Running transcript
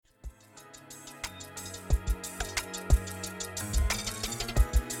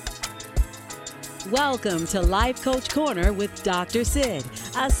Welcome to Life Coach Corner with Dr. Sid,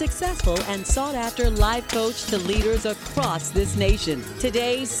 a successful and sought-after life coach to leaders across this nation.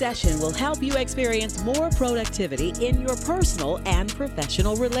 Today's session will help you experience more productivity in your personal and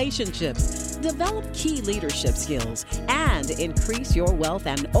professional relationships, develop key leadership skills, and increase your wealth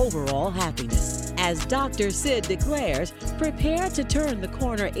and overall happiness. As Dr. Sid declares, prepare to turn the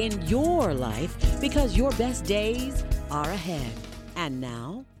corner in your life because your best days are ahead. And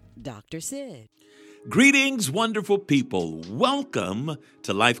now, Dr. Sid. Greetings, wonderful people. Welcome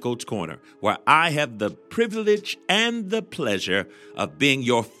to Life Coach Corner, where I have the privilege and the pleasure of being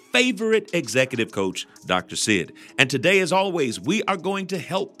your favorite executive coach, Dr. Sid. And today, as always, we are going to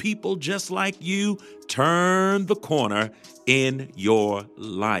help people just like you turn the corner in your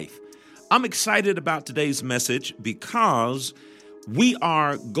life. I'm excited about today's message because we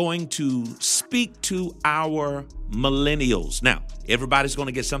are going to speak to our millennials. Now, everybody's going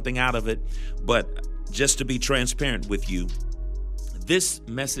to get something out of it, but just to be transparent with you, this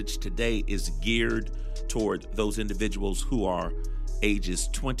message today is geared toward those individuals who are ages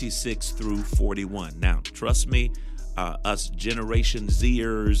 26 through 41. Now, trust me, us Generation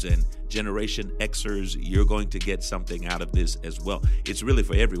Zers and Generation Xers, you're going to get something out of this as well. It's really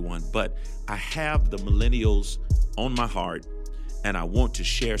for everyone, but I have the millennials on my heart, and I want to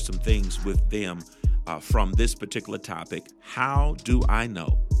share some things with them from this particular topic. How do I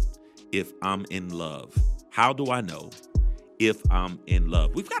know if I'm in love? How do I know if I'm in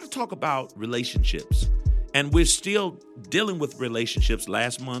love? We've got to talk about relationships, and we're still dealing with relationships.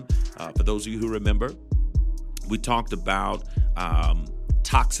 Last month, for those of you who remember, we talked about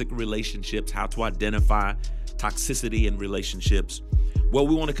toxic relationships, how to identify toxicity in relationships. Well,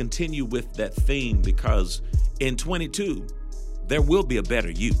 we want to continue with that theme because in 22, there will be a better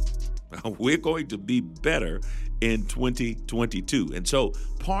you. We're going to be better in 2022. And so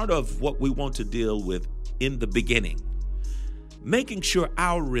part of what we want to deal with in the beginning, making sure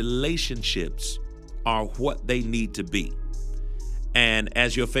our relationships are what they need to be. And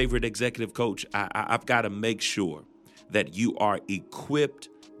as your favorite executive coach, I've got to make sure that you are equipped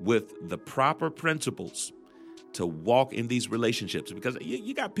with the proper principles to walk in these relationships, because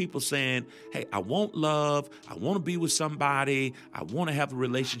you got people saying, hey, I want love, I want to be with somebody, I want to have a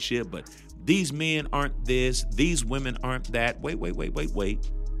relationship, but these men aren't this, these women aren't that. Wait.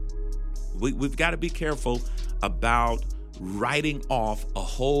 We've got to be careful about writing off a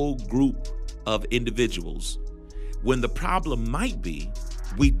whole group of individuals when the problem might be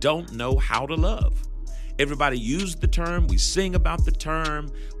we don't know how to love. Everybody use the term, we sing about the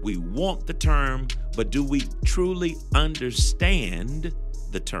term, we want the term, but do we truly understand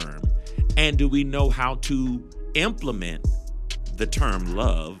the term? And do we know how to implement the term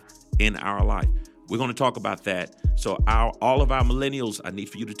love in our life? We're going to talk about that. So all of our millennials, I need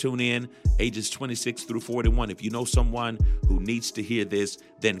for you to tune in, ages 26 through 41. If you know someone who needs to hear this,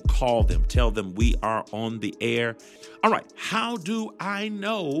 then call them. Tell them we are on the air. All right, how do I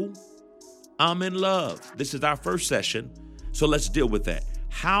know I'm in love? This is our first session, so let's deal with that.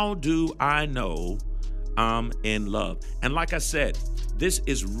 How do I know I'm in love? And like I said, this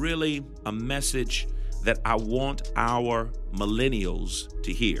is really a message that I want our millennials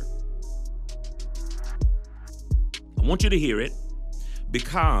to hear. I want you to hear it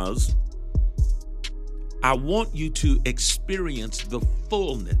because I want you to experience the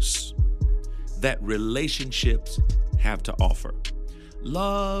fullness that relationships have to offer.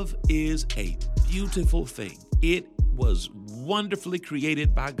 Love is a beautiful thing. It was wonderfully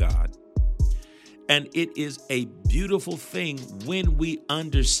created by God, and it is a beautiful thing when we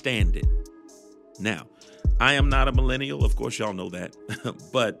understand it. Now, I am not a millennial, of course y'all know that,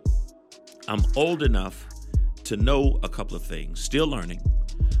 but I'm old enough to know a couple of things, still learning,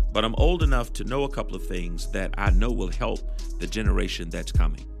 but I'm old enough to know a couple of things that I know will help the generation that's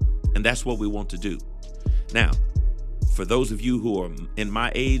coming, and that's what we want to do. Now, for those of you who are in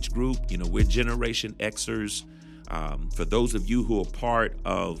my age group, we're Generation Xers. For those of you who are part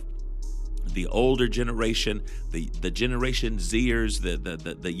of the older generation, the Generation Zers,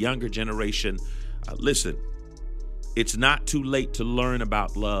 the younger generation, listen, it's not too late to learn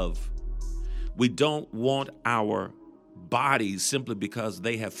about love. We don't want our bodies simply because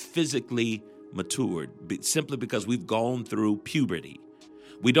they have physically matured, simply because we've gone through puberty.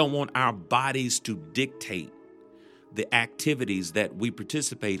 We don't want our bodies to dictate the activities that we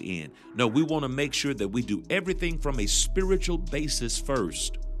participate in. No, we want to make sure that we do everything from a spiritual basis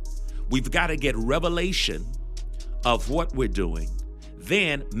first. We've got to get revelation of what we're doing.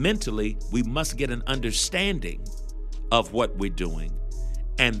 Then mentally, we must get an understanding of what we're doing.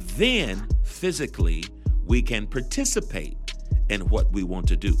 And then physically, we can participate in what we want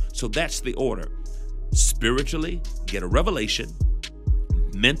to do. So that's the order. spiritually get a revelation,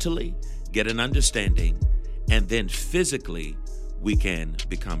 mentally get an understanding, and then physically we can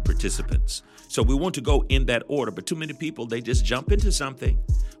become participants. So we want to go in that order, but too many people, they just jump into something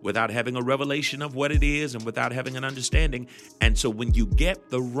without having a revelation of what it is and without having an understanding. And so when you get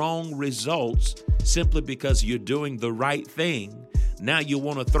the wrong results simply because you're doing the right thing, now you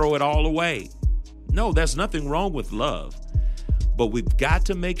want to throw it all away. No, there's nothing wrong with love, but we've got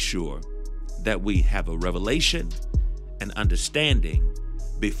to make sure that we have a revelation and understanding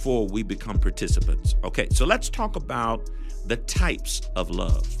before we become participants. Okay, so let's talk about the types of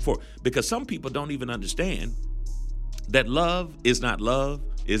love, because some people don't even understand that love is not love,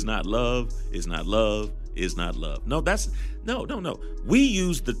 is not love, is not love, is not love. No. We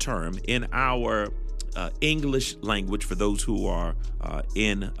use the term in our English language for those who are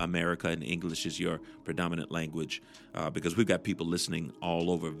in America, and English is your predominant language, because we've got people listening all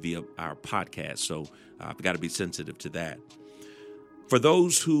over via our podcast. So I've got to be sensitive to that. For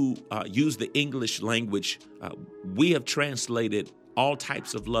those who use the English language, we have translated all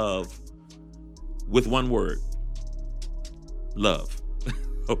types of love with one word: love.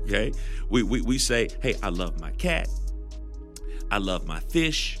 Okay? We say, hey, I love my cat. I love my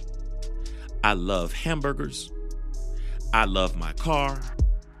fish. I love hamburgers. I love my car.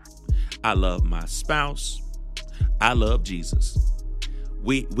 I love my spouse. I love Jesus.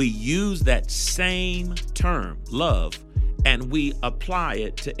 We use that same term, love, and we apply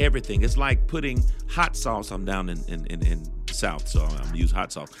it to everything. It's like putting hot sauce. I'm down in the South, so I'm going to use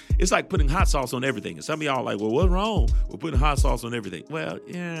hot sauce. It's like putting hot sauce on everything. And some of y'all are like, well, what's wrong with putting hot sauce on everything? Well,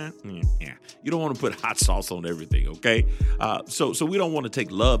 yeah. You don't want to put hot sauce on everything, okay? So we don't want to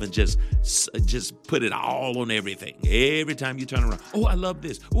take love and just put it all on everything. Every time you turn around, oh, I love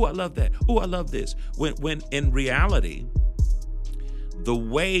this. Oh, I love that. Oh, I love this. When in reality, the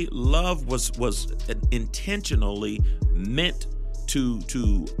way love was intentionally meant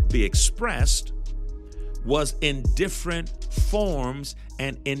to be expressed was in different forms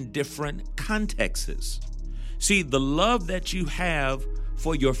and in different contexts. See, the love that you have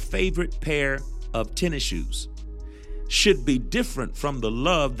for your favorite pair of tennis shoes should be different from the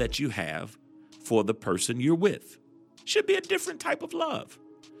love that you have for the person you're with. Should be a different type of love.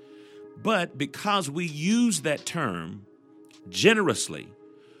 But because we use that term generously,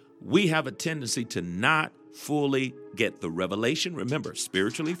 we have a tendency to not fully get the revelation. Remember,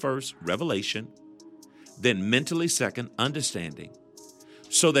 spiritually first, revelation, then mentally second, understanding,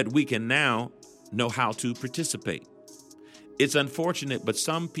 so that we can now know how to participate. It's unfortunate, but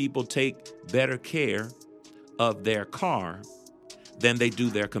some people take better care of their car than they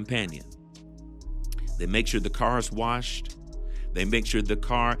do their companion. They make sure the car is washed. They make sure the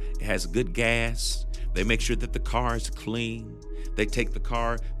car has good gas. They make sure that the car is clean. They take the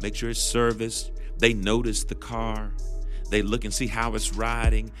car, make sure it's serviced. They notice the car. They look and see how it's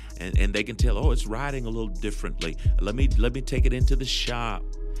riding, and they can tell, oh, it's riding a little differently. Let me take it into the shop.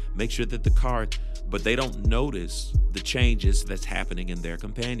 Make sure that the car, but they don't notice the changes that's happening in their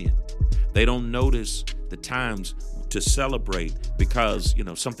companion. They don't notice the times to celebrate because,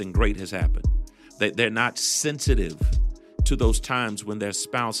 something great has happened. They're not sensitive to those times when their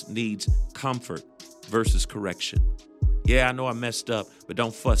spouse needs comfort versus correction. Yeah, I know I messed up, but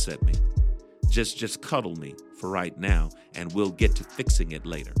don't fuss at me. Just cuddle me for right now, and we'll get to fixing it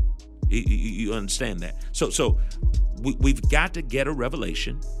later. You understand that? So we've got to get a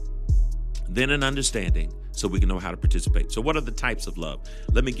revelation, then an understanding, so we can know how to participate. So what are the types of love?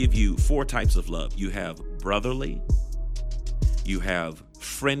 Let me give you 4 types of love. You have brotherly, you have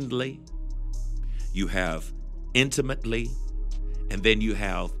friendly, you have intimately, and then you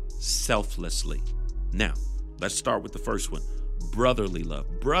have selflessly. Now, let's start with the first one, brotherly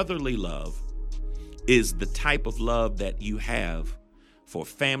love. Brotherly love is the type of love that you have for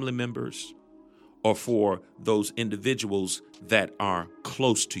family members or for those individuals that are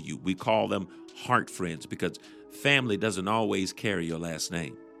close to you. We call them heart friends because family doesn't always carry your last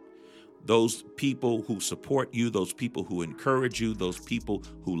name. Those people who support you, those people who encourage you, those people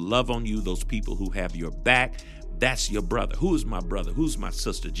who love on you, those people who have your back, that's your brother. Who is my brother? Who's my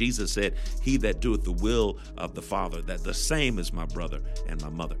sister? Jesus said, he that doeth the will of the Father, that the same is my brother and my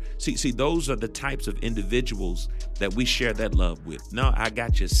mother. See, those are the types of individuals that we share that love with. No, I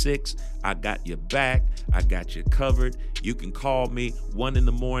got your 6. I got your back. I got you covered. You can call me 1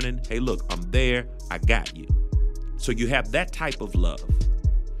 a.m. Hey, look, I'm there. I got you. So you have that type of love.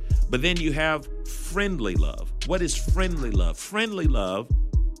 But then you have friendly love. What is friendly love? Friendly love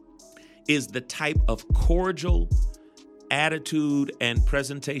is the type of cordial attitude and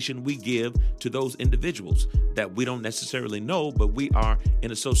presentation we give to those individuals that we don't necessarily know, but we are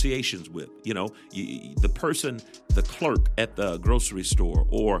in associations with. You know, the person, the clerk at the grocery store,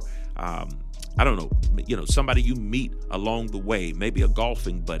 or I don't know, you know, somebody you meet along the way, maybe a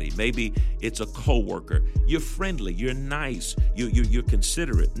golfing buddy, maybe it's a coworker. You're friendly, you're nice, you're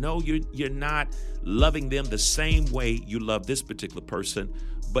considerate. No, you're not loving them the same way you love this particular person,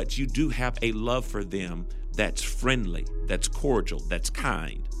 but you do have a love for them that's friendly, that's cordial, that's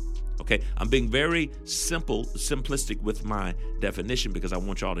kind. Okay, I'm being very simplistic with my definition because I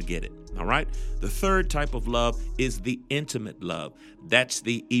want y'all to get it. All right. The third type of love is the intimate love. That's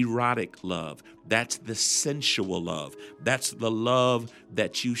the erotic love. That's the sensual love. That's the love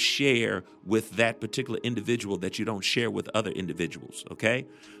that you share with that particular individual that you don't share with other individuals. Okay.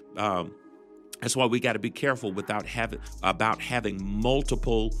 That's why we got to be careful about having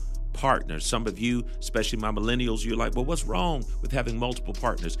multiple partners. Some of you, especially my millennials, you're like, well, what's wrong with having multiple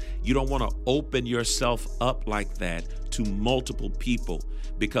partners? You don't want to open yourself up like that to multiple people,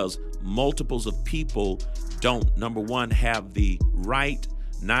 because multiples of people don't, number one, have the right,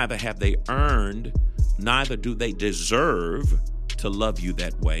 neither have they earned, neither do they deserve to love you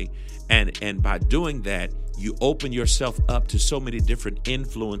that way. And by doing that, you open yourself up to so many different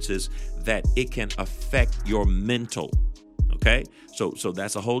influences that it can affect your mental. Okay, so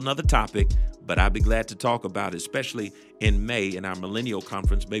that's a whole nother topic, but I'd be glad to talk about it, especially in May in our Millennial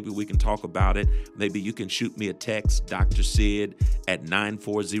Conference. Maybe we can talk about it. Maybe you can shoot me a text, Dr. Sid, at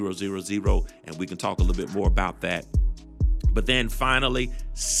 94000, and we can talk a little bit more about that. But then finally,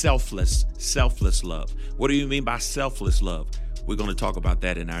 selfless love. What do you mean by selfless love? We're going to talk about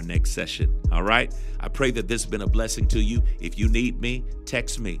that in our next session. All right. I pray that this has been a blessing to you. If you need me,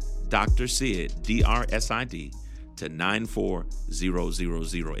 text me, Dr. Sid, DRSID, to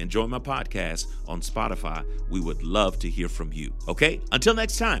 94000. Enjoy my podcast on Spotify. We would love to hear from you. Okay? Until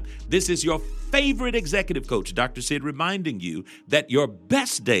next time, this is your favorite executive coach, Dr. Sid, reminding you that your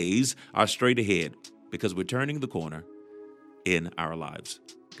best days are straight ahead because we're turning the corner in our lives.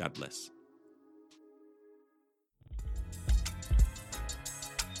 God bless.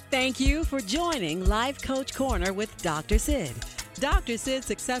 Thank you for joining Life Coach Corner with Dr. Sid. Dr. Sid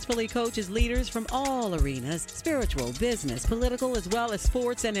successfully coaches leaders from all arenas, spiritual, business, political, as well as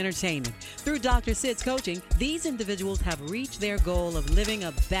sports and entertainment. Through Dr. Sid's coaching, these individuals have reached their goal of living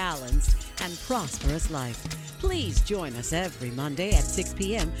a balanced and prosperous life. Please join us every Monday at 6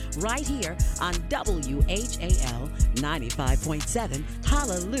 p.m. right here on WHAL 95.7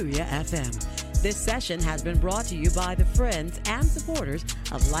 Hallelujah FM. This session has been brought to you by the friends and supporters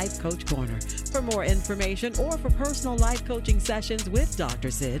of Life Coach Corner. For more information or for personal life coaching sessions with Dr.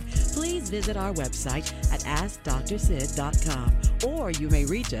 Sid, please visit our website at AskDrSid.com, or you may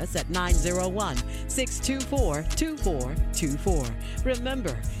reach us at 901-624-2424.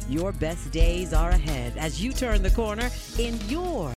 Remember, your best days are ahead as you turn the corner in your